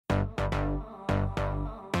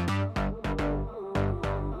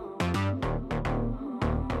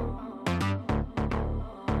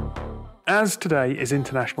As today is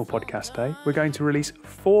International Podcast Day, we're going to release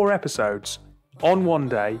 4 episodes on one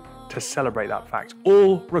day to celebrate that fact,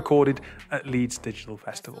 all recorded at Leeds Digital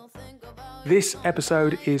Festival. This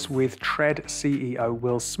episode is with Tread CEO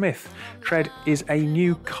Will Smith. Tread is a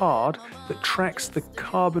new card that tracks the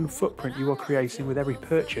carbon footprint you are creating with every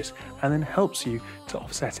purchase and then helps you to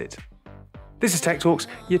offset it. This is Tech Talks,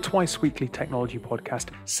 your twice-weekly technology podcast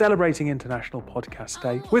celebrating International Podcast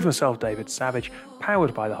Day with myself, David Savage,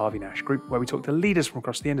 powered by the Harvey Nash Group, where we talk to leaders from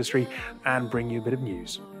across the industry and bring you a bit of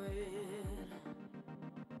news.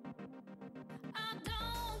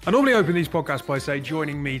 I normally open these podcasts by saying,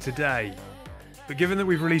 joining me today. But given that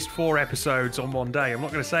we've released 4 episodes on one day, I'm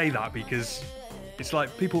not going to say that because it's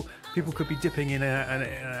like people could be dipping in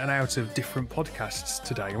and out of different podcasts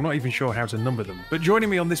today. I'm not even sure how to number them. But joining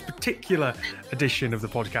me on this particular edition of the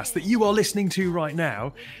podcast that you are listening to right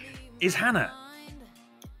now is Hannah.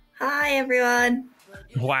 Hi, everyone.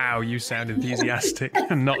 Wow, you sound enthusiastic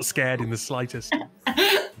and not scared in the slightest.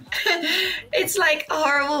 It's like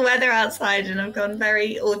horrible weather outside and I've gone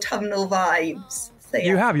very autumnal vibes. So,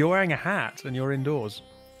 yeah. You're wearing a hat and you're indoors.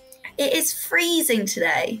 It is freezing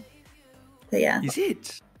today. So, yeah. Is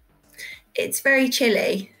it? It's very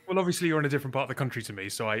chilly. Well, obviously you're in a different part of the country to me,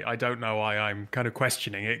 so I don't know why I'm kind of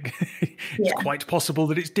questioning it. It's quite possible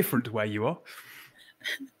that it's different to where you are.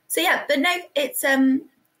 So yeah, but no, it's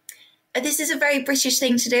this is a very British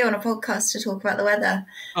thing to do on a podcast, to talk about the weather.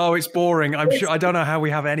 Oh, it's boring. I'm sure. I don't know how we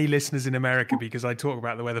have any listeners in America because I talk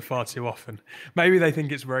about the weather far too often. Maybe they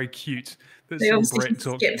think it's very cute that they some obviously Brit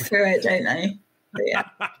talks. Skip through it, don't they? But yeah.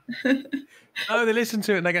 Oh, they listen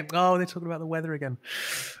to it and they go, "Oh, they're talking about the weather again."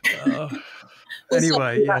 We'll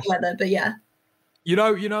anyway, yeah. Weather, but yeah. You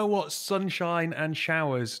know what sunshine and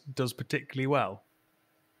showers does particularly well?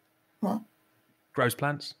 What? Grows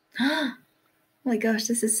plants. Oh my gosh,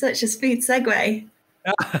 this is such a smooth segue.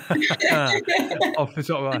 Off the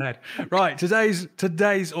top of my head. Right,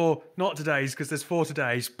 today's or not today's because there's 4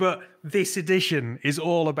 todays, but this edition is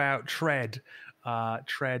all about Tread.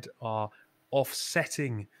 Tread are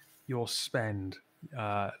offsetting your spend,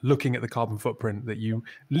 looking at the carbon footprint that you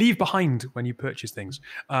leave behind when you purchase things.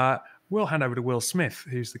 We'll hand over to Will Smith,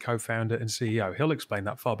 who's the co-founder and CEO. He'll explain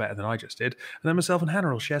that far better than I just did. And then myself and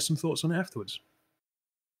Hannah will share some thoughts on it afterwards.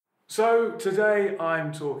 So today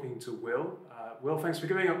I'm talking to Will. Will, thanks for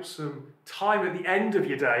giving up some time at the end of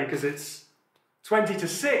your day because it's 20 to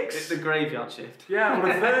 6. It's the graveyard shift. Yeah, on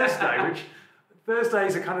a Thursday, which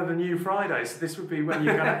Thursdays are kind of the new Friday. So this would be when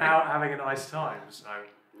you're kind of out having a nice time. So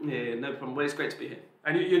yeah, no problem. Well, it's great to be here.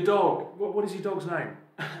 And your dog, what is your dog's name?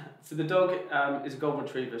 So the dog is a golden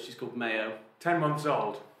retriever. She's called Mayo. 10 months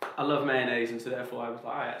old. I love mayonnaise, and so therefore I was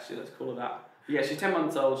like, actually, let's call her that. But yeah, she's 10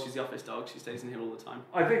 months old. She's the office dog. She stays in here all the time.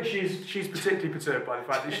 I think she's particularly perturbed by the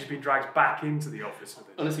fact that she's been dragged back into the office a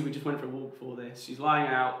bit. Honestly, we just went for a walk before this. She's lying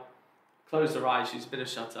out, closed her eyes. She's a bit of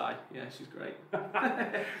shut-eye. Yeah, she's great.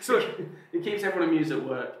 So it keeps everyone amused at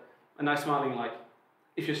work. A nice smiling, like,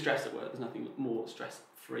 if you're stressed at work, there's nothing more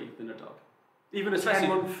stress-free than a dog. Even a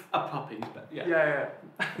 10-month... A puppy, but yeah. Yeah.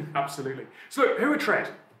 Absolutely. So look, who are Tread?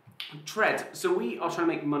 Tread. So we are trying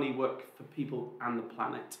to make money work for people and the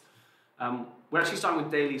planet. We're actually starting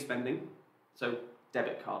with daily spending, so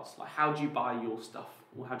debit cards. Like, how do you buy your stuff,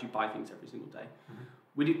 or how do you buy things every single day? Mm-hmm.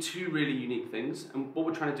 We do 2 really unique things, and what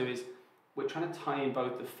we're trying to do is we're trying to tie in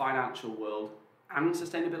both the financial world and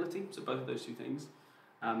sustainability, so both of those 2 things.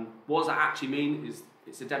 What does that actually mean? Is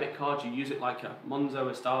it's a debit card, you use it like a Monzo,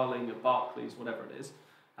 a Starling, a Barclays, whatever it is.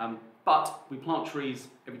 But we plant trees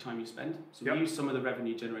every time you spend, so we use some of the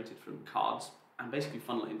revenue generated from cards and basically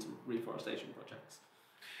funnel it into reforestation projects.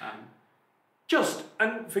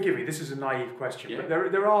 And forgive me, this is a naive question, but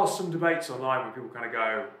there are some debates online where people kind of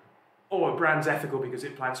go, oh, a brand's ethical because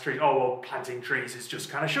it plants trees. Oh, well, planting trees is just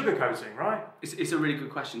kind of sugarcoating, right? It's a really good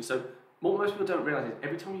question. So what most people don't realise is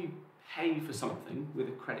every time you pay for something with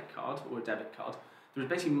a credit card or a debit card, there is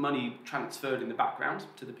basically money transferred in the background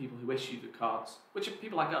to the people who issue the cards, which are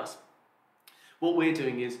people like us. What we're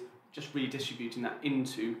doing is just redistributing that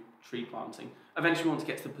into tree planting. Eventually we want to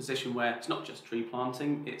get to the position where it's not just tree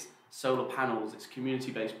planting, it's solar panels, it's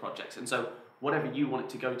community-based projects, and so whatever you want it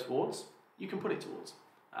to go towards, you can put it towards.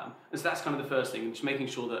 And so that's kind of the first thing, just making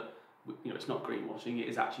sure that it's not greenwashing, it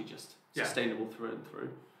is actually just sustainable through and through.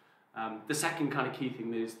 The second kind of key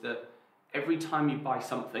thing is that every time you buy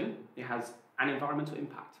something, it has an environmental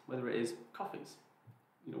impact, whether it is coffees,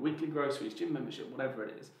 weekly groceries, gym membership, whatever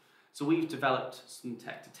it is. So we've developed some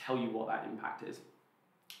tech to tell you what that impact is.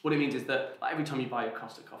 What it means is that every time you buy a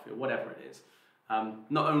Costa coffee or whatever it is,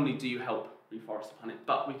 not only do you help reforest the planet,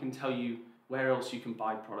 but we can tell you where else you can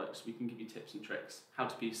buy products. We can give you tips and tricks, how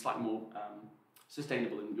to be slightly more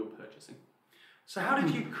sustainable in your purchasing. So how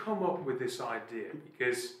did you come up with this idea?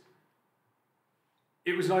 Because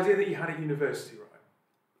it was an idea that you had at university, right?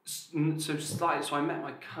 So I met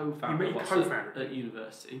my co-founder, You met your co-founder at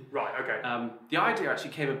university. Right, okay. The idea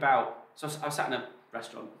actually came about, so I was sat in a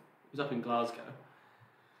restaurant, it was up in Glasgow,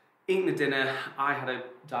 eating the dinner. I had a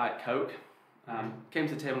Diet Coke, came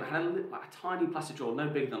to the table and had a tiny plastic straw, no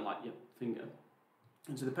bigger than like your finger.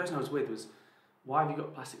 And so the person I was with was, why have you got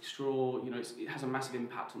a plastic straw? You know, it has a massive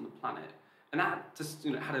impact on the planet. And that just,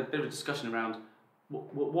 you know, had a bit of a discussion around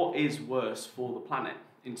what is worse for the planet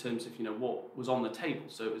in terms of, you know, what was on the table.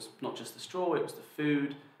 So it was not just the straw, it was the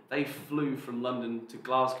food. They flew from London to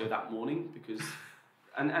Glasgow that morning because,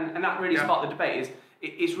 and that really sparked the debate.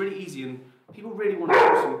 It's really easy and people really want to do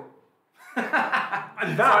some.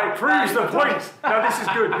 And that proves the point. No, this is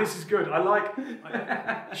good. This is good.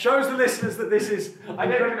 Shows the listeners that this is. I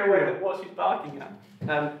don't even know what she's barking at.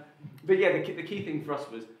 But yeah, the key thing for us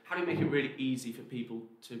was how do you make it really easy for people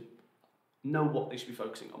to know what they should be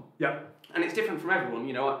focusing on. Yeah. And it's different from everyone.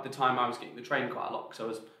 You know, at the time I was getting the train quite a lot because I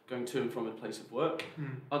was going to and from a place of work.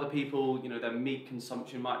 Other people, you know, their meat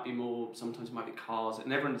consumption might be more, sometimes it might be cars,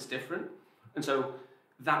 and everyone's different. And so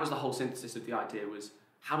that was the whole synthesis of the idea was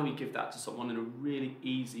how do we give that to someone in a really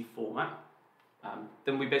easy format?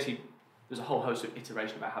 Then we basically, there's a whole host of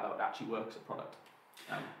iteration about how that would actually work as a product.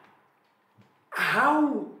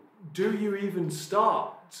 How do you even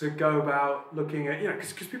start to go about looking at, you know,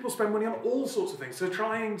 because people spend money on all sorts of things. So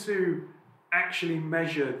trying to actually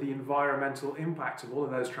measure the environmental impact of all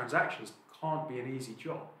of those transactions can't be an easy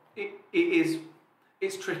job.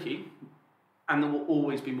 It's tricky, and there will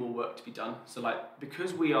always be more work to be done. So like,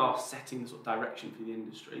 because we are setting the sort of direction for the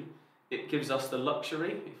industry, it gives us the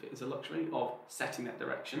luxury, if it is a luxury, of setting that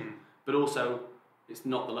direction, but also it's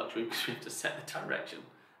not the luxury because we have to set the direction.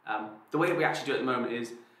 The way that we actually do it at the moment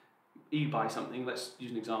is you buy something, let's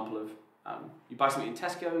use an example of, you buy something in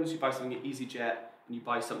Tesco's, you buy something at EasyJet, and you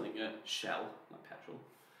buy something at Shell, like petrol.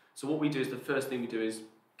 So what we do is, the first thing we do is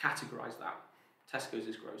categorise that. Tesco's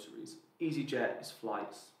is groceries, EasyJet is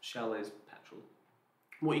flights, Shell is petrol.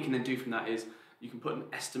 What you can then do from that is, you can put an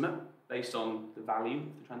estimate based on the value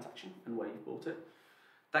of the transaction and where you've bought it.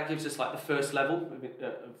 That gives us like the first level of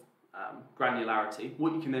granularity.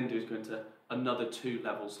 What you can then do is go into another two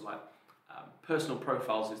levels, so like personal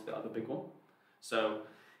profiles is the other big one. So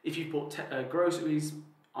if you bought groceries,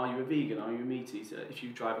 are you a vegan? Are you a meat eater? If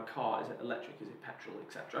you drive a car, is it electric? Is it petrol,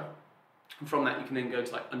 etc.? And from that, you can then go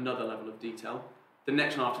to like another level of detail. The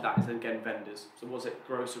next one after that is then again vendors. So was it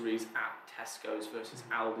groceries at Tesco's versus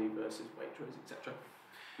Aldi versus Waitrose, etc.?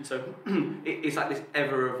 And so it's like this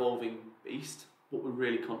ever-evolving beast. What we're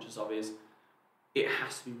really conscious of is it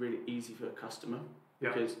has to be really easy for a customer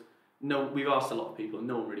because we've asked a lot of people and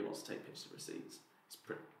no one really wants to take pictures of receipts. It's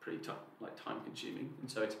pretty tough, like time-consuming. And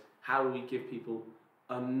so it's how do we give people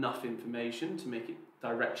enough information to make it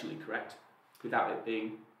directionally correct without it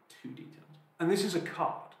being too detailed. And this is a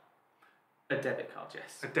card? A debit card,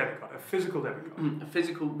 yes. A debit card, a physical debit card? A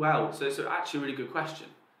physical, so actually a really good question.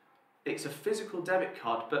 It's a physical debit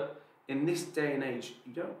card, but in this day and age,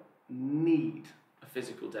 you don't need a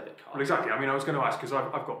physical debit card. Well, exactly. I mean, I was going to ask, because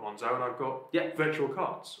I've got Monzo and I've got virtual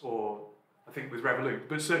cards, or I think with Revolut,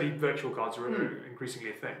 but certainly virtual cards are increasingly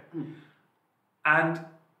a thing. And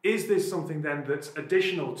is this something then that's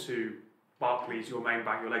additional to Barclays, your main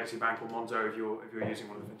bank, your legacy bank, or Monzo if you're using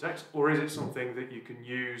one of the fintechs, or is it something that you can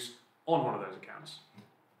use on one of those accounts?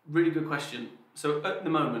 Really good question. So at the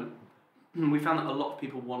moment, we found that a lot of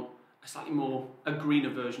people want a greener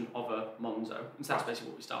version of a Monzo, and so that's basically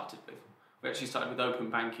what we started with. We actually started with open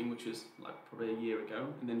banking, which was like probably a year ago,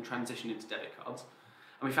 and then transitioned into debit cards.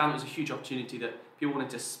 And we found it was a huge opportunity that people wanted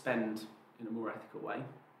to spend in a more ethical way,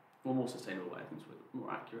 or more sustainable way, I think is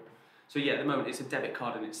more accurate. So yeah, at the moment it's a debit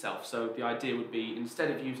card in itself. So the idea would be, instead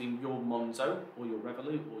of using your Monzo or your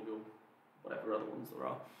Revolut or your whatever other ones there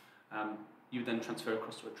are, you would then transfer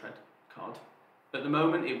across to a Tread card. At the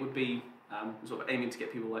moment it would be sort of aiming to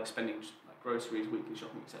get people like spending like groceries, weekly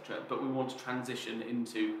shopping, etc. But we want to transition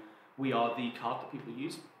into, we are the card that people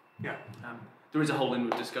use. Yeah. There is a whole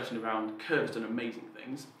inward discussion around Curve's done amazing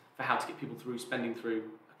things for how to get people through spending through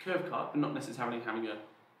a Curve card, but not necessarily having a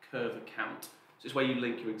Curve account. So it's where you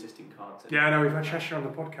link your existing cards in. Yeah, I know, we've had Cheshire on the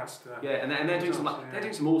podcast. And they're doing some they're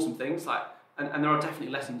doing some awesome things, like, and there are definitely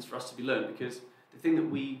lessons for us to be learned, because the thing that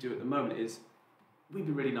we do at the moment is we'd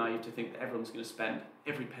be really naive to think that everyone's going to spend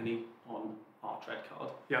every penny on our Tread card.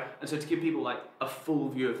 Yeah. And so to give people like a full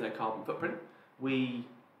view of their carbon footprint, we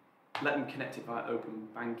let them connect it via open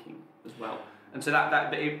banking as well. And so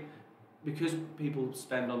because people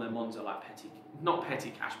spend on their Monzo like not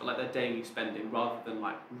petty cash, but like their daily spending rather than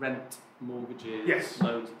like rent, mortgages,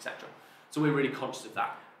 loans, etc. So we're really conscious of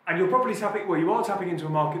that. And you're probably you are tapping into a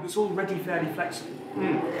market that's already fairly flexible.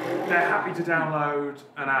 They're happy to download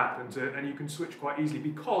an app and you can switch quite easily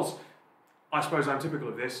because, I suppose I'm typical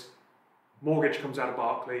of this, mortgage comes out of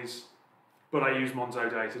Barclays, but I use Monzo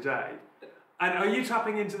day to day. And are you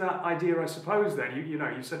tapping into that idea, I suppose, then?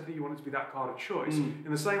 You said that you wanted to be that card of choice. In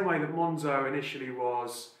the same way that Monzo initially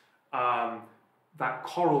was that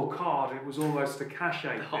coral card, it was almost a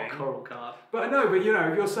cachet thing. Hot coral card. But no, if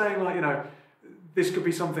you're saying like, this could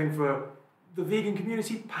be something for the vegan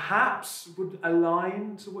community, perhaps would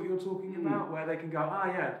align to what you're talking about, where they can go,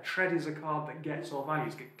 Tread is a card that gets our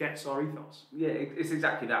values, gets our ethos. Yeah, it's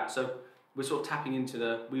exactly that. So we're sort of tapping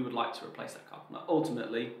into we would like to replace that card. Now,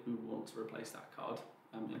 ultimately, we want to replace that card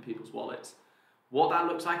in people's wallets. What that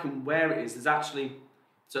looks like and where it is,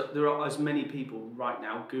 so there are as many people right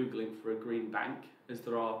now Googling for a green bank as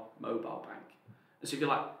there are mobile bank. And so if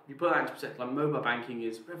you put that into perspective, like mobile banking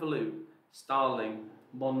is Revolut, Starling,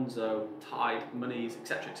 Monzo, Tide, Monies,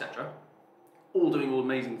 etc., all doing all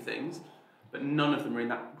amazing things, but none of them are in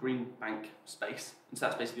that green bank space. And so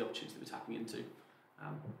that's basically the opportunity that we're tapping into.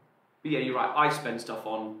 But yeah, you're right. I spend stuff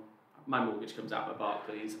on, my mortgage comes out by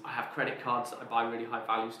Barclays. I have credit cards that I buy really high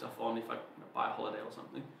value stuff on if I buy a holiday or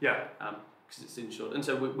something. Yeah. Because it's insured. And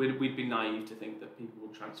so we'd be naive to think that people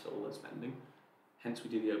will transfer all their spending. Hence we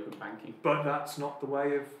do the open banking. But that's not the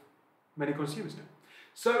way of many consumers do.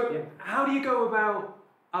 So how do you go about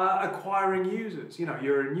acquiring users?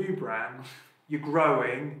 You're a new brand, you're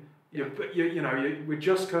growing, we're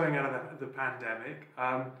just coming out of the pandemic.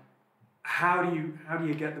 How do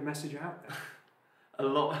you get the message out there? A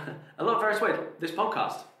lot of various ways. This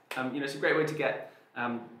podcast, it's a great way to get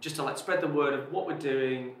just to spread the word of what we're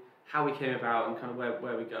doing, how we came about, and kind of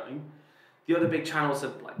where we're going. The other big channels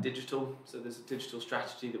are like digital. So there's a digital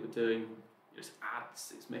strategy that we're doing. It's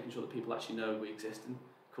ads. It's making sure that people actually know we exist and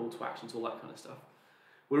call to actions, all that kind of stuff.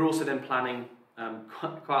 We're also then planning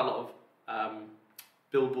quite a lot of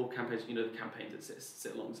billboard campaigns. The campaigns that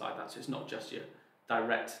sit alongside that. So it's not just your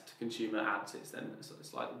direct to consumer ads. It's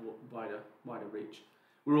like wider reach.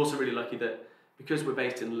 We're also really lucky that because we're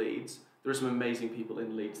based in Leeds, there are some amazing people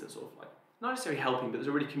in Leeds that sort of like not necessarily helping, but there's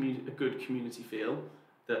a really a good community feel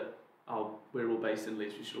that we're all based in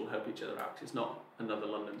Leeds. We should all help each other out. 'Cause it's not another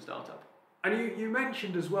London startup. And you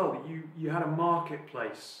mentioned as well that you had a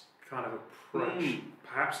marketplace kind of approach,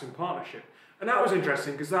 perhaps in partnership. And that was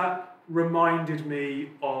interesting because that reminded me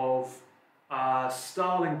of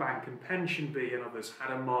Starling Bank and PensionBee and others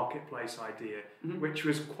had a marketplace idea, which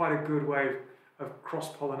was quite a good way of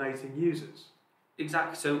cross-pollinating users.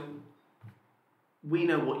 Exactly. So we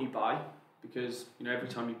know what you buy because every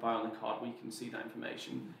time you buy on the card, we can see that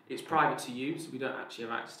information. It's private to you, so we don't actually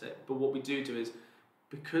have access to it. But what we do is,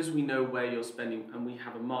 because we know where you're spending, and we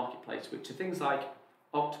have a marketplace, which are things like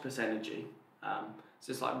Octopus Energy,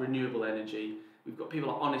 so it's like renewable energy. We've got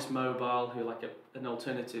people like Honest Mobile, who are like an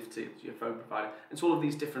alternative to your phone provider. And so all of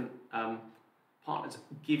these different partners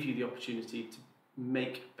give you the opportunity to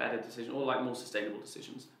make better decisions, or like more sustainable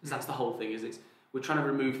decisions. So that's the whole thing, we're trying to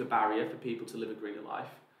remove the barrier for people to live a greener life.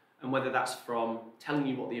 And whether that's from telling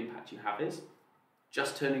you what the impact you have is,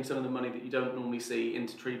 just turning some of the money that you don't normally see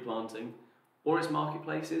into tree planting, or it's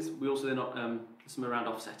marketplaces. We also some around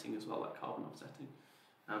offsetting as well, like carbon offsetting.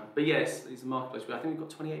 But yes, it's a marketplace. I think we've got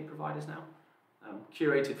 28 providers now,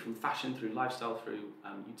 curated from fashion through lifestyle through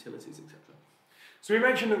utilities, etc. So we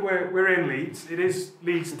mentioned that we're in Leeds. It is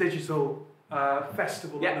Leeds Digital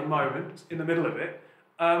Festival at the moment, in the middle of it.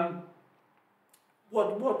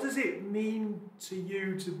 What does it mean to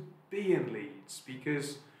you to be in Leeds?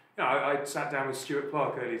 Because I sat down with Stuart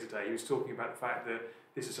Clark earlier today. He was talking about the fact that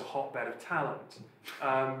this is a hotbed of talent.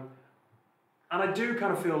 And I do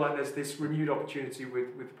kind of feel like there's this renewed opportunity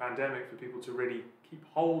with the pandemic for people to really keep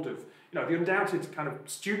hold of the undoubted kind of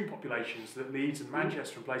student populations that Leeds and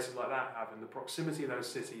Manchester and places like that have, and the proximity of those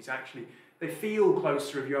cities. Actually, they feel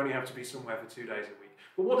closer if you only have to be somewhere for 2 days a week.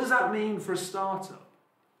 But what does that mean for a startup?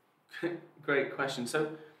 Great question.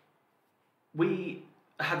 So we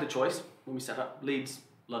had the choice when we set up Leeds,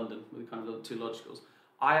 London, with kind of the two logicals.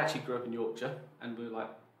 I actually grew up in Yorkshire, and we were like,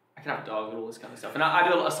 I can have a dog and all this kind of stuff. And I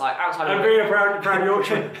do a lot of outside. And being a proud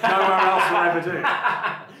Yorkshireman, nowhere else will I ever do.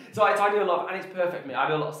 So I do a lot, and it's perfect for me. I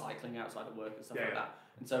do a lot of cycling outside of work and stuff like that.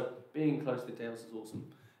 And so being close to the Dales is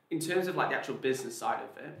awesome. In terms of like the actual business side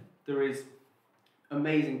of it, there is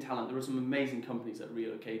amazing talent. There are some amazing companies that are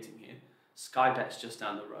relocating here. Skybet's just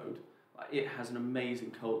down the road. Like, it has an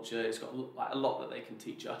amazing culture. It's got like a lot that they can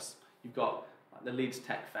teach us. You've got the Leeds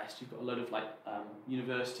Tech Fest. You've got a load of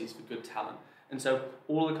universities for good talent, and so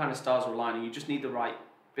all the kind of stars are aligning. You just need the right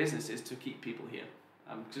businesses to keep people here.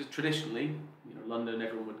 Because traditionally, London,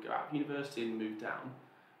 everyone would go out of university and move down,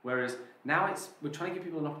 whereas now we're trying to give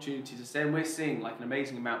people an opportunity to stay, and we're seeing like an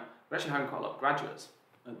amazing amount. We're actually having quite a lot of graduates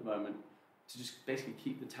at the moment to just basically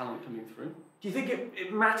keep the talent coming through. Do you think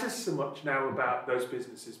it matters so much now about those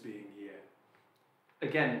businesses being here?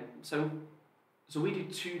 Again, so we do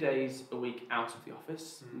 2 days a week out of the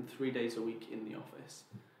office and 3 days a week in the office.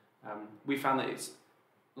 We found that it's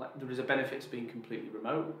like there is a benefit to being completely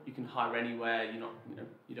remote. You can hire anywhere. You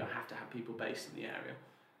don't have to have people based in the area,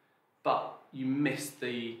 but you miss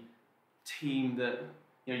the team that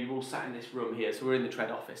you're all sat in this room here. So we're in the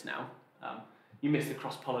Tread office now. You miss the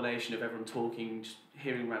cross-pollination of everyone talking, just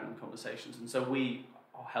hearing random conversations, and so we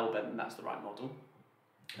are hell-bent and that's the right model.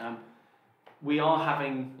 We are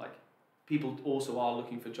having people also are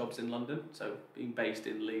looking for jobs in London, so being based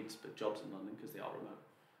in Leeds but jobs in London because they are remote.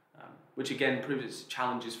 Which again proves its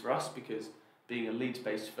challenges for us, because being a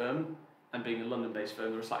Leeds-based firm and being a London-based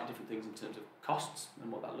firm, there are slightly different things in terms of costs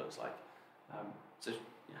and what that looks like.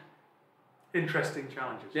 Interesting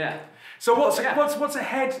challenges. Yeah. So what's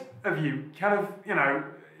ahead of you? Kind of,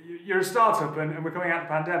 you're a startup and we're coming out of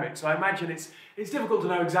the pandemic, so I imagine it's difficult to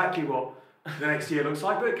know exactly what the next year looks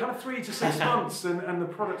like, but kind of 3 to 6 months and the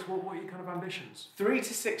products. What are your kind of ambitions? 3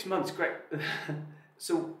 to 6 months, great.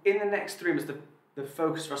 So in the next 3 months, the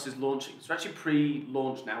focus for us is launching. So we're actually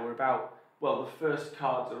pre-launch now. We're the first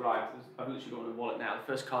cards arrived. I've literally got my wallet now. The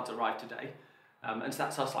first cards arrived today. And so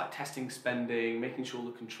that's us testing spending, making sure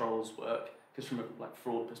the controls work. Because from a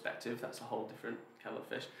fraud perspective, that's a whole different kettle of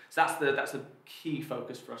fish. So that's the key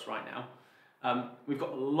focus for us right now. We've got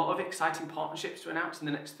a lot of exciting partnerships to announce in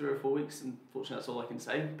the next 3 or 4 weeks. And fortunately, that's all I can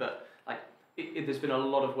say. But there's been a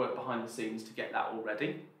lot of work behind the scenes to get that all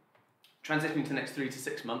ready. Transitioning to the next 3 to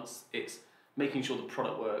 6 months, it's making sure the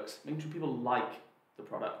product works, making sure people like the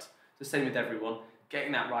product. It's the same with everyone.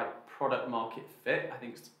 Getting that right product market fit, I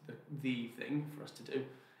think, is the thing for us to do.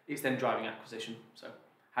 It's then driving acquisition. So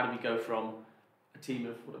how do we go from a team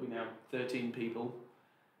of, 13 people,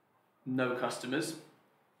 no customers?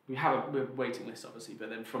 We have a waiting list, obviously, but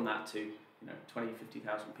then from that to 20,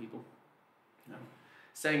 50,000 people,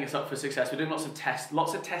 setting us up for success. We're doing lots of tests,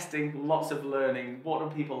 lots of testing, lots of learning. What do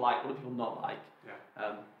people like? What do people not like?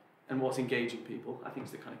 Yeah. And what's engaging people, I think,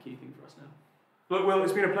 is the kind of key thing for us now. Look, Will,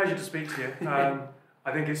 it's been a pleasure to speak to you.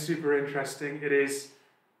 I think it's super interesting. It is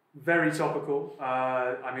very topical.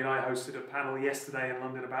 I hosted a panel yesterday in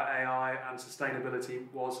London about AI, and sustainability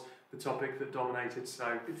was the topic that dominated. So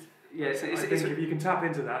I think if you can tap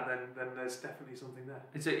into that, then there's definitely something there.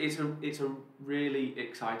 It's a really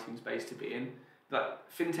exciting space to be in. But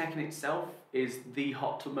fintech in itself is the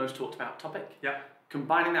most talked about topic. Yeah.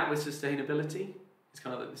 Combining that with sustainability is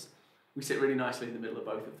kind of this. We sit really nicely in the middle of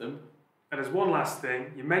both of them. And as one last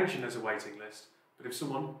thing, you mentioned there's a waiting list, but if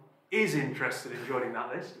someone is interested in joining that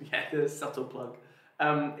list... Yeah, the subtle plug.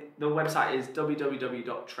 The website is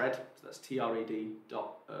www.tread, so that's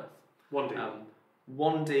TRED.earth. 1D.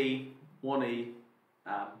 1D, 1E,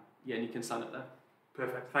 and you can sign up there.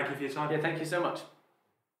 Perfect. Thank you for your time. Yeah, thank you so much.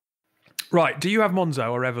 Right, do you have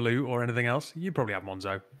Monzo or Revolut or anything else? You probably have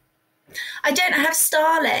Monzo. I don't have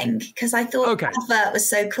Starling because I thought the advert was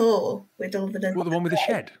so cool with all the... What, the one with the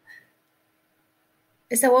shed?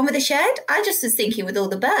 Is there one with a shed? I just was thinking with all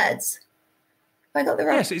the birds. Have I got the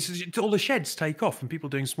right? Yes, it's all the sheds take off and people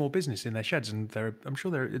doing small business in their sheds, and I'm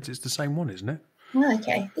sure it's the same one, isn't it? Oh,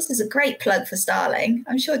 okay. This is a great plug for Starling.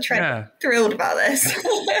 I'm sure Trent is thrilled about this.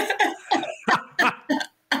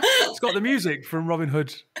 It's got the music from Robin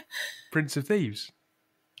Hood, Prince of Thieves.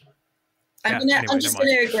 I'm just going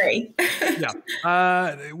to agree.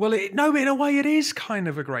 Well, in a way, it is kind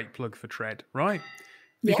of a great plug for Tread, right?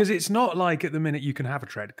 Because it's not like at the minute you can have a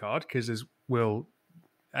Tread card, because as Will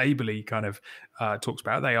ably kind of talks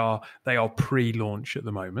about, they are pre-launch at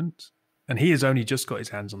the moment, and he has only just got his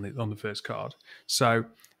hands on the first card. So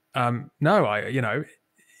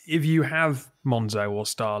if you have Monzo or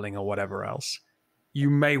Starling or whatever else, you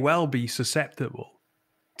may well be susceptible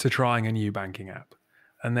to trying a new banking app.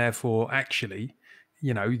 And therefore, actually,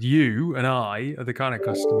 you and I are the kind of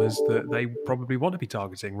customers that they probably want to be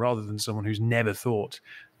targeting, rather than someone who's never thought,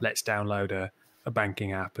 let's download a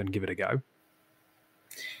banking app and give it a go.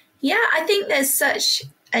 Yeah, I think there's such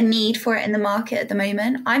a need for it in the market at the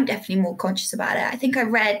moment. I'm definitely more conscious about it. I think I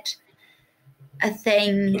read a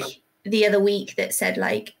thing the other week that said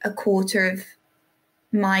a quarter of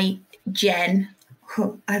my gen...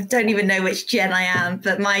 I don't even know which gen I am,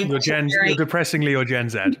 but you're depressingly your Gen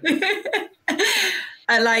Z.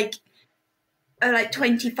 are are like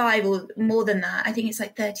 25 or more than that. I think it's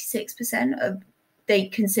like 36% of they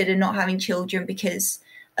consider not having children because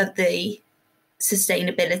of the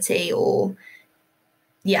sustainability or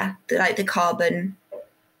the carbon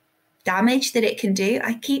damage that it can do.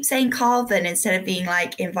 I keep saying carbon instead of being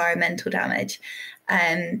like environmental damage.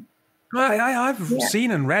 I've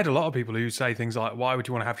seen and read a lot of people who say things like, why would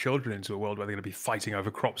you want to have children into a world where they're going to be fighting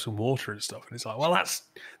over crops and water and stuff? And it's like, well,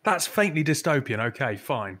 that's faintly dystopian. Okay,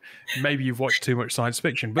 fine. Maybe you've watched too much science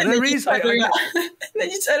fiction. But there is... then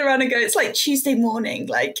you turn around and go, it's like Tuesday morning.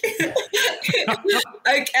 Like, okay,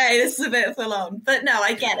 this is a bit full on. But no,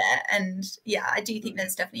 I get it. And yeah, I do think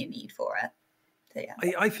there's definitely a need for it. So, yeah.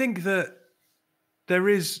 I think that there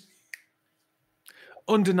is...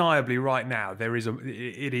 Undeniably, right now,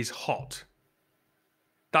 it is hot.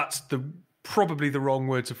 That's probably the wrong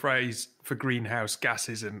word to phrase for greenhouse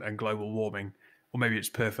gases and global warming, or maybe it's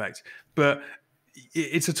perfect. But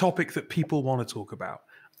it's a topic that people want to talk about,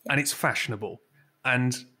 and it's fashionable.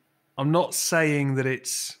 And I'm not saying that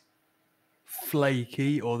it's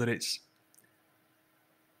flaky or that it's,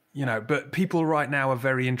 but people right now are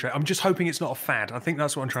very interested. I'm just hoping it's not a fad. I think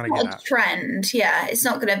that's what I'm trying to get at. A trend, yeah. It's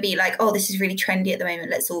not going to be like, oh, this is really trendy at the moment.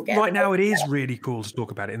 Let's all get right now. It is really cool to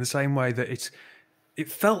talk about it in the same way that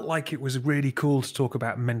it felt like it was really cool to talk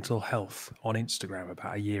about mental health on Instagram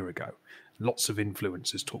about a year ago. Lots of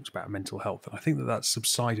influencers talked about mental health, and I think that that's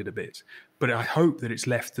subsided a bit. But I hope that it's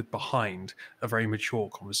left behind a very mature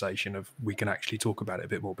conversation of we can actually talk about it a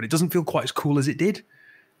bit more. But it doesn't feel quite as cool as it did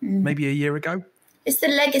maybe a year ago. It's the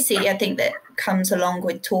legacy, I think, that comes along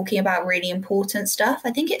with talking about really important stuff.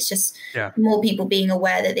 I think it's just more people being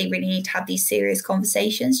aware that they really need to have these serious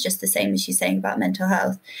conversations, just the same as you're saying about mental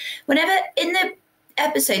health. Whenever in the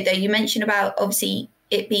episode, though, you mentioned about obviously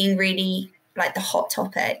it being really like the hot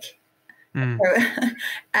topic. The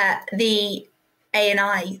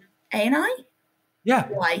A&I? Yeah.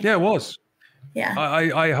 Why? Yeah, it was. Yeah.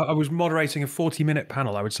 I was moderating a 40-minute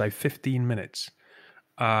panel, I would say 15 minutes.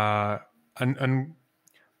 And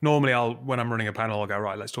normally when I'm running a panel, I'll go,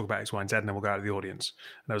 right, let's talk about X, Y, and Z, and then we'll go out to the audience.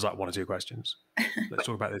 And there was like 1 or 2 questions. Let's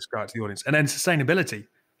talk about this, go out to the audience. And then sustainability,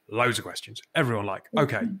 loads of questions. Everyone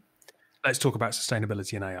okay, let's talk about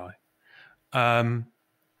sustainability in AI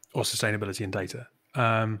or sustainability in data.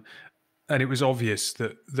 And it was obvious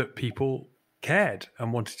that people cared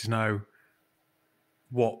and wanted to know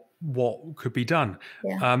what could be done.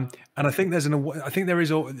 Yeah. And I think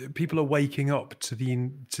people are waking up to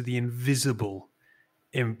the invisible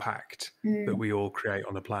impact that we all create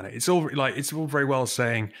on the planet. It's all very well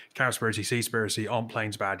saying cowspiracy, seaspiracy, aren't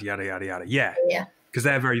planes bad, yada yada yada. Yeah. Because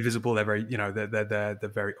they're very visible, they're very, they're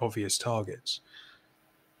very obvious targets.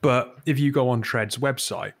 But if you go on Tread's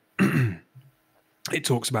website, it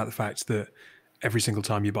talks about the fact that every single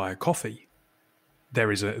time you buy a coffee,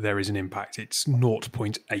 there is an impact. It's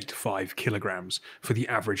 0.85 kilograms for the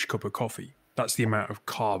average cup of coffee. That's the amount of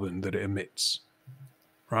carbon that it emits,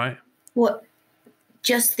 right? What?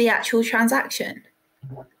 Just the actual transaction?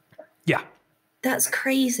 Yeah. That's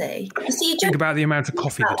crazy. Think about the amount of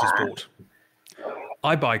coffee that is bought.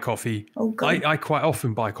 I buy coffee. Oh, God. I quite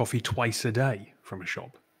often buy coffee twice a day from a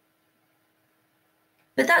shop.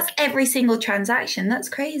 But that's every single transaction. That's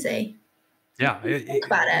crazy. Yeah. Think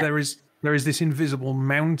about it. There is this invisible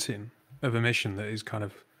mountain of emission that is kind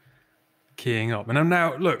of keying up. And I'm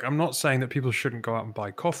not saying that people shouldn't go out and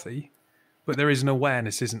buy coffee, but there is an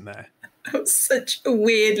awareness, isn't there? That's such a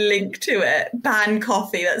weird link to it. Ban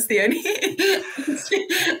coffee, that's the only...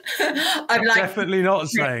 I'm definitely not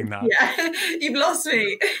saying that. Yeah, you've lost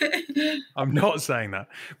me. I'm not saying that.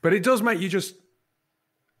 But it does make you just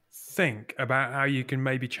think about how you can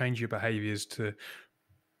maybe change your behaviours to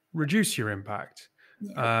reduce your impact.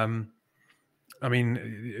 Yeah. I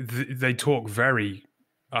mean, they talk very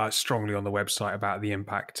strongly on the website about the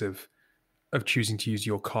impact of choosing to use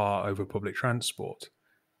your car over public transport.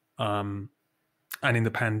 And in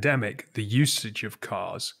the pandemic, the usage of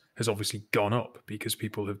cars has obviously gone up because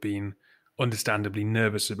people have been understandably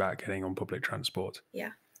nervous about getting on public transport.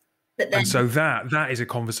 Yeah. And so that is a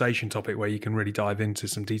conversation topic where you can really dive into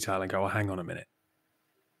some detail and go, oh, hang on a minute.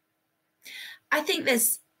 I think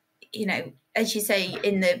there's, as you say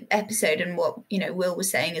in the episode and what, Will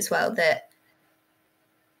was saying as well, that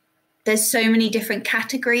there's so many different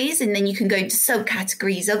categories and then you can go into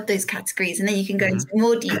subcategories of those categories and then you can go into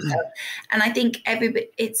more detail. And I think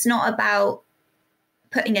it's not about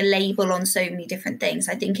putting a label on so many different things.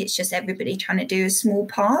 I think it's just everybody trying to do a small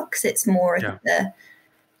part because it's more of the,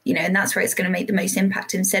 and that's where it's going to make the most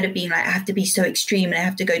impact instead of being like, I have to be so extreme and I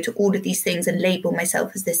have to go to all of these things and label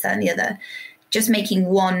myself as this, that, and the other. Just making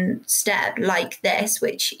one step like this,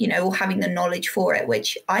 which, or having the knowledge for it,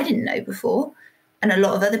 which I didn't know before. And a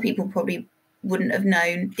lot of other people probably wouldn't have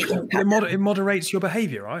known the impact. It moderates your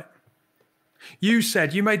behaviour, right? You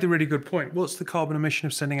made the really good point. What's the carbon emission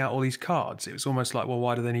of sending out all these cards? It was almost like, well,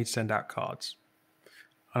 why do they need to send out cards?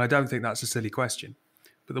 And I don't think that's a silly question.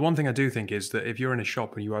 But the one thing I do think is that if you're in a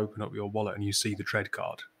shop and you open up your wallet and you see the tread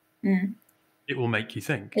card, it will make you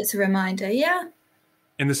think. It's a reminder, yeah.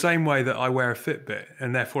 In the same way that I wear a Fitbit,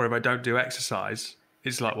 and therefore if I don't do exercise,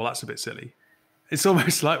 it's like, well, that's a bit silly. It's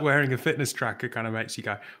almost like wearing a fitness tracker kind of makes you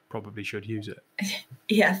go, probably should use it.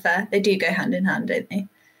 Yeah, fair. They do go hand in hand, don't they?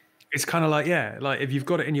 It's kind of like, yeah, like if you've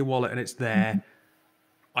got it in your wallet and it's there,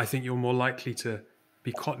 I think you're more likely to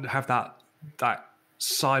have that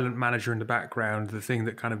silent manager in the background, the thing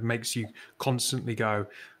that kind of makes you constantly go,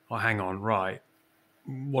 oh, hang on, right.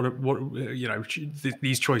 What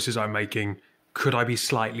these choices I'm making, could I be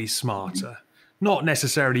slightly smarter? Not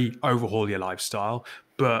necessarily overhaul your lifestyle,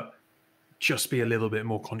 but just be a little bit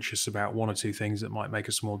more conscious about one or two things that might make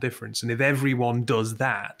a small difference. And if everyone does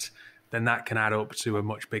that, then that can add up to a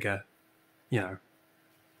much bigger, Yeah.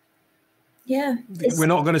 We're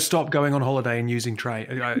not going to stop going on holiday and using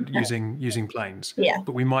using planes. Yeah.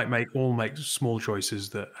 But we might make small choices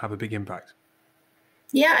that have a big impact.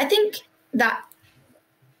 Yeah, I think that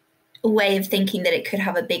way of thinking that it could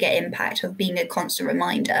have a bigger impact of being a constant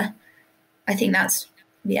reminder, I think that's,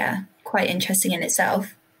 quite interesting in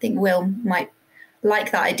itself. I think Will might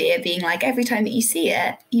like that idea of being like, every time that you see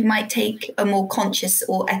it, you might take a more conscious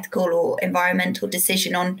or ethical or environmental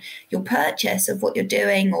decision on your purchase of what you're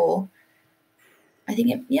doing. Or I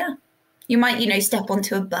think you might, step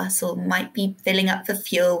onto a bus or might be filling up for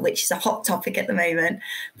fuel, which is a hot topic at the moment.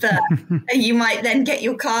 But you might then get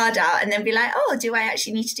your card out and then be like, oh, do I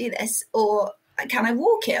actually need to do this? Or can I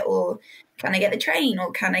walk it? Or can I get the train?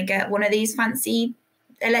 Or can I get one of these fancy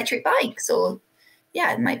electric bikes? Or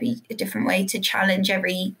it might be a different way to challenge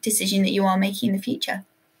every decision that you are making in the future.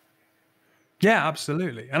 Yeah,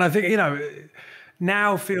 absolutely. And I think,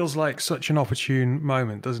 now feels like such an opportune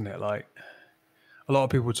moment, doesn't it? Like a lot of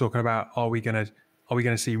people were talking about, are we going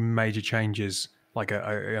to see major changes? Like,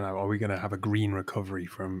 are we going to have a green recovery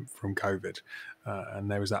from COVID? And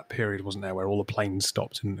there was that period, wasn't there, where all the planes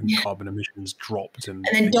stopped and carbon emissions dropped. And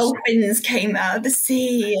then dolphins came out of the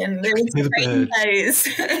sea and there was rainbows.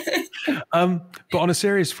 But on a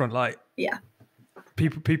serious front,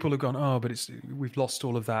 people have gone, oh, but we've lost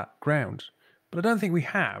all of that ground. But I don't think we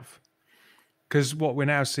have. Because what we're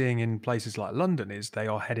now seeing in places like London is they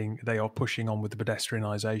are pushing on with the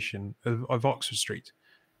pedestrianisation of Oxford Street,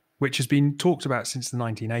 which has been talked about since the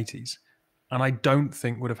 1980s. And I don't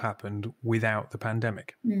think would have happened without the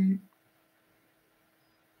pandemic. And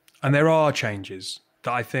there are changes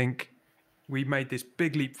that I think we made this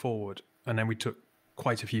big leap forward and then we took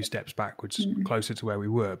quite a few steps backwards, closer to where we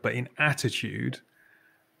were. But in attitude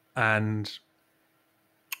and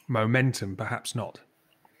momentum, perhaps not.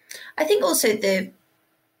 I think also the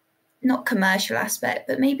not commercial aspect,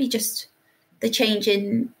 but maybe just the change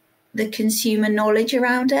in the consumer knowledge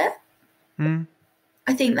around it.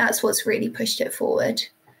 I think that's what's really pushed it forward.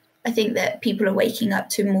 I think that people are waking up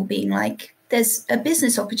to more being like, there's a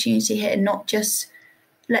business opportunity here, not just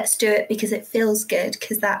let's do it because it feels good,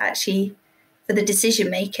 because that actually, for the decision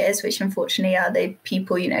makers, which unfortunately are the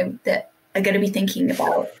people, that are going to be thinking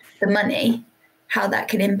about the money, how that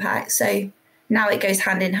can impact. So now it goes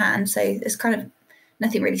hand in hand. So there's kind of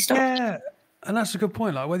nothing really stopping. Yeah, and that's a good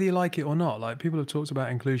point. Like whether you like it or not, like people have talked about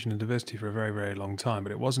inclusion and diversity for a very, very long time,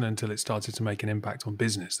 but it wasn't until it started to make an impact on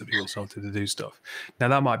business that people started to do stuff. Now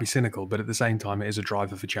that might be cynical, but at the same time, it is a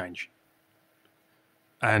driver for change.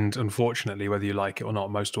 And unfortunately, whether you like it or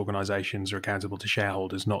not, most organizations are accountable to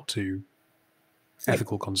shareholders, not to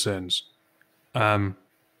ethical concerns.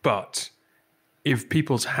 But if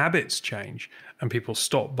people's habits change and people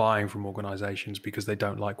stop buying from organizations because they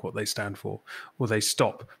don't like what they stand for, or they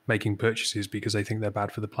stop making purchases because they think they're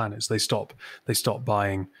bad for the planet, they stop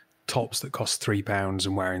buying tops that cost £3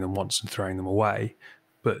 and wearing them once and throwing them away,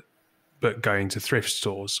 but going to thrift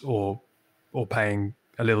stores or paying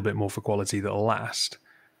a little bit more for quality that'll last,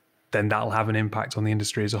 then that'll have an impact on the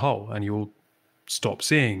industry as a whole, and you'll stop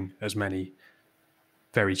seeing as many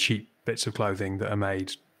very cheap bits of clothing that are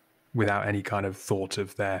made without any kind of thought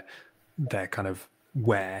of their kind of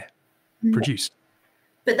wear produced.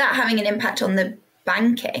 But that having an impact on the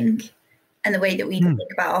banking and the way that we think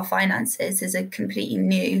about our finances is a completely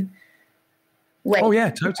new way. Oh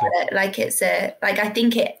yeah, totally. Like I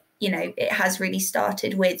think it, it has really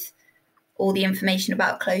started with all the information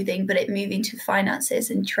about clothing, but it moving to finances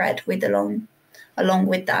and tread with along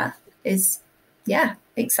with that is,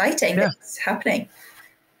 exciting. Yeah. It's happening.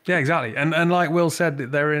 Yeah, exactly. And like Will said,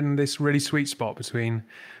 they're in this really sweet spot between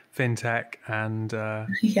fintech and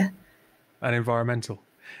Yeah. and environmental.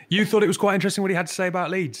 You thought it was quite interesting what he had to say about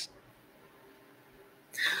Leeds.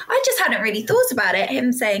 I just hadn't really thought about it.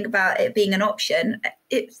 Him saying about it being an option.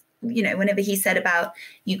 It's, you know, whenever he said about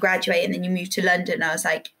you graduate and then you move to London, I was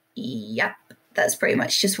like, yep, that's pretty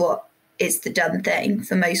much just what is the done thing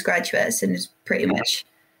for most graduates, and is pretty much,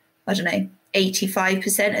 I don't know,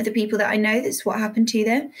 85% of the people that I know, that's what happened to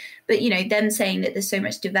them. But, you know, them saying that there's so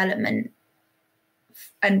much development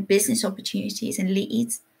and business opportunities in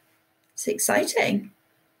Leeds, it's exciting.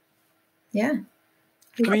 Yeah.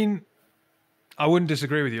 I mean, I wouldn't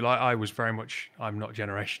disagree with you. Like, I was very much, I'm not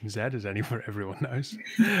Generation Z, as everyone knows.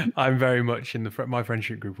 I'm very much in my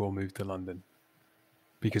friendship group all moved to London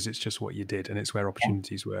because it's just what you did and it's where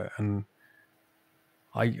opportunities were. And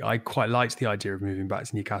I quite liked the idea of moving back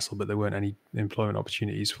to Newcastle, but there weren't any employment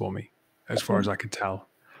opportunities for me as far as I could tell.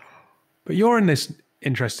 But you're in this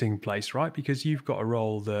interesting place, right? Because you've got a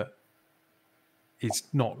role that is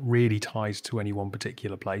not really tied to any one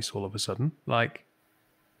particular place all of a sudden. Like,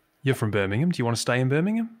 you're from Birmingham. Do you want to stay in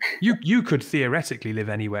Birmingham? You could theoretically live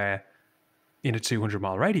anywhere in a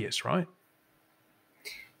 200-mile radius, right?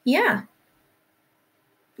 Yeah.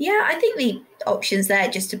 Yeah, I think the options there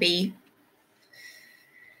just to be,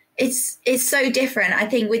 it's so different. I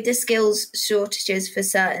think with the skills shortages for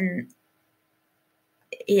certain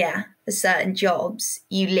jobs,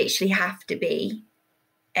 you literally have to be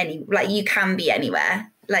you can be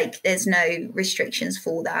anywhere. Like, there's no restrictions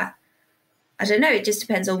for that. I don't know. It just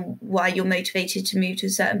depends on why you're motivated to move to a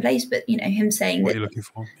certain place. But, you know, him saying what that, you're looking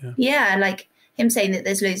for. Yeah, like him saying that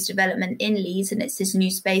there's loads of development in Leeds and it's this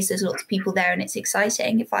new space. There's lots of people there and it's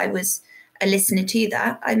exciting. If I was a listener to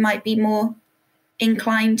that, I might be more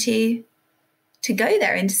inclined to go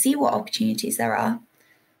there and to see what opportunities there are.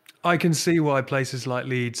 I can see why places like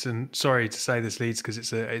Leeds, and sorry to say this, Leeds, because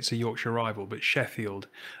it's a Yorkshire rival, but Sheffield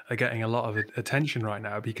are getting a lot of attention right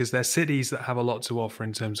now because they're cities that have a lot to offer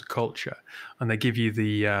in terms of culture, and they give you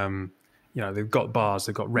the, they've got bars,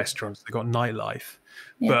 they've got restaurants, they've got nightlife,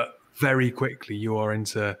 but very quickly you are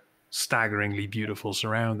into staggeringly beautiful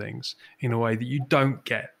surroundings in a way that you don't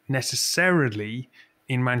get necessarily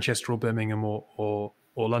in Manchester or Birmingham or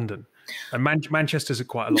London. And Manchester's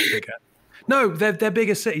quite a lot bigger. No, they're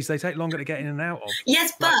bigger cities. They take longer to get in and out of.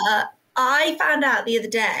 Yes, but I found out the other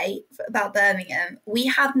day about Birmingham. We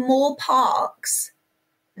have more parks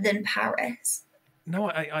than Paris. No,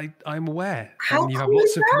 I'm aware. How you cool have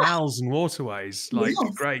lots of that? Canals and waterways. Like,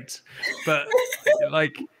 yes. Great. But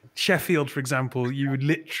like Sheffield, for example, you would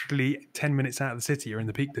literally 10 minutes out of the city, you're in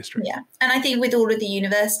the Peak District. Yeah. And I think with all of the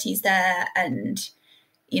universities there and,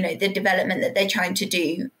 you know, the development that they're trying to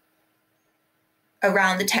do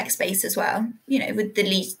around the tech space as well, you know, with the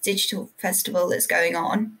Leeds Digital Festival that's going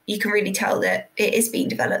on, you can really tell that it is being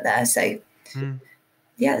developed there. So,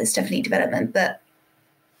 yeah, there's definitely development, but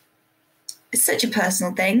it's such a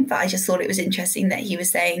personal thing. But I just thought it was interesting that he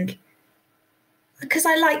was saying, because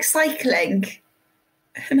I like cycling.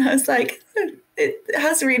 And I was like, it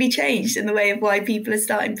has really changed in the way of why people are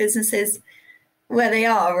starting businesses where they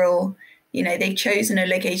are, or, you know, they've chosen a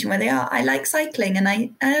location where they are. I like cycling and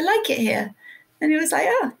I like it here. And he was like,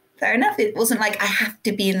 oh, fair enough. It wasn't like I have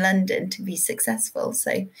to be in London to be successful.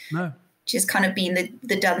 So just kind of being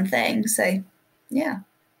the done thing. So, yeah.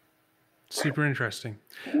 Super interesting.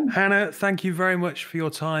 Hannah, thank you very much for your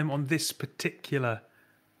time on this particular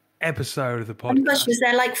episode of the podcast. Oh my gosh, was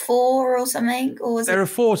there like 4 or something? Or was there are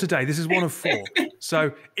 4 today. This is one of 4.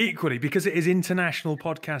 So equally, because it is International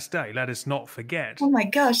Podcast Day, let us not forget. Oh my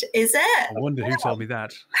gosh, is it? I wonder who told me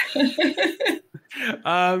that.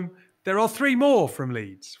 There are 3 more from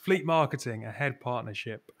Leeds: Fleek Marketing, a head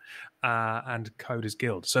partnership, and Coders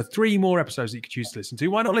Guild. So 3 more episodes that you could choose to listen to.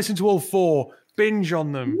 Why not listen to all 4? Binge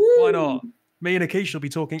on them. Woo! Why not? Me and Akish will be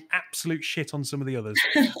talking absolute shit on some of the others.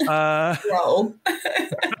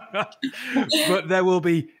 But there will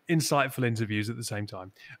be insightful interviews at the same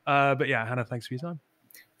time. But yeah, Hannah, thanks for your time.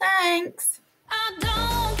 Thanks. I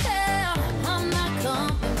don't care. I'm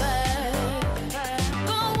not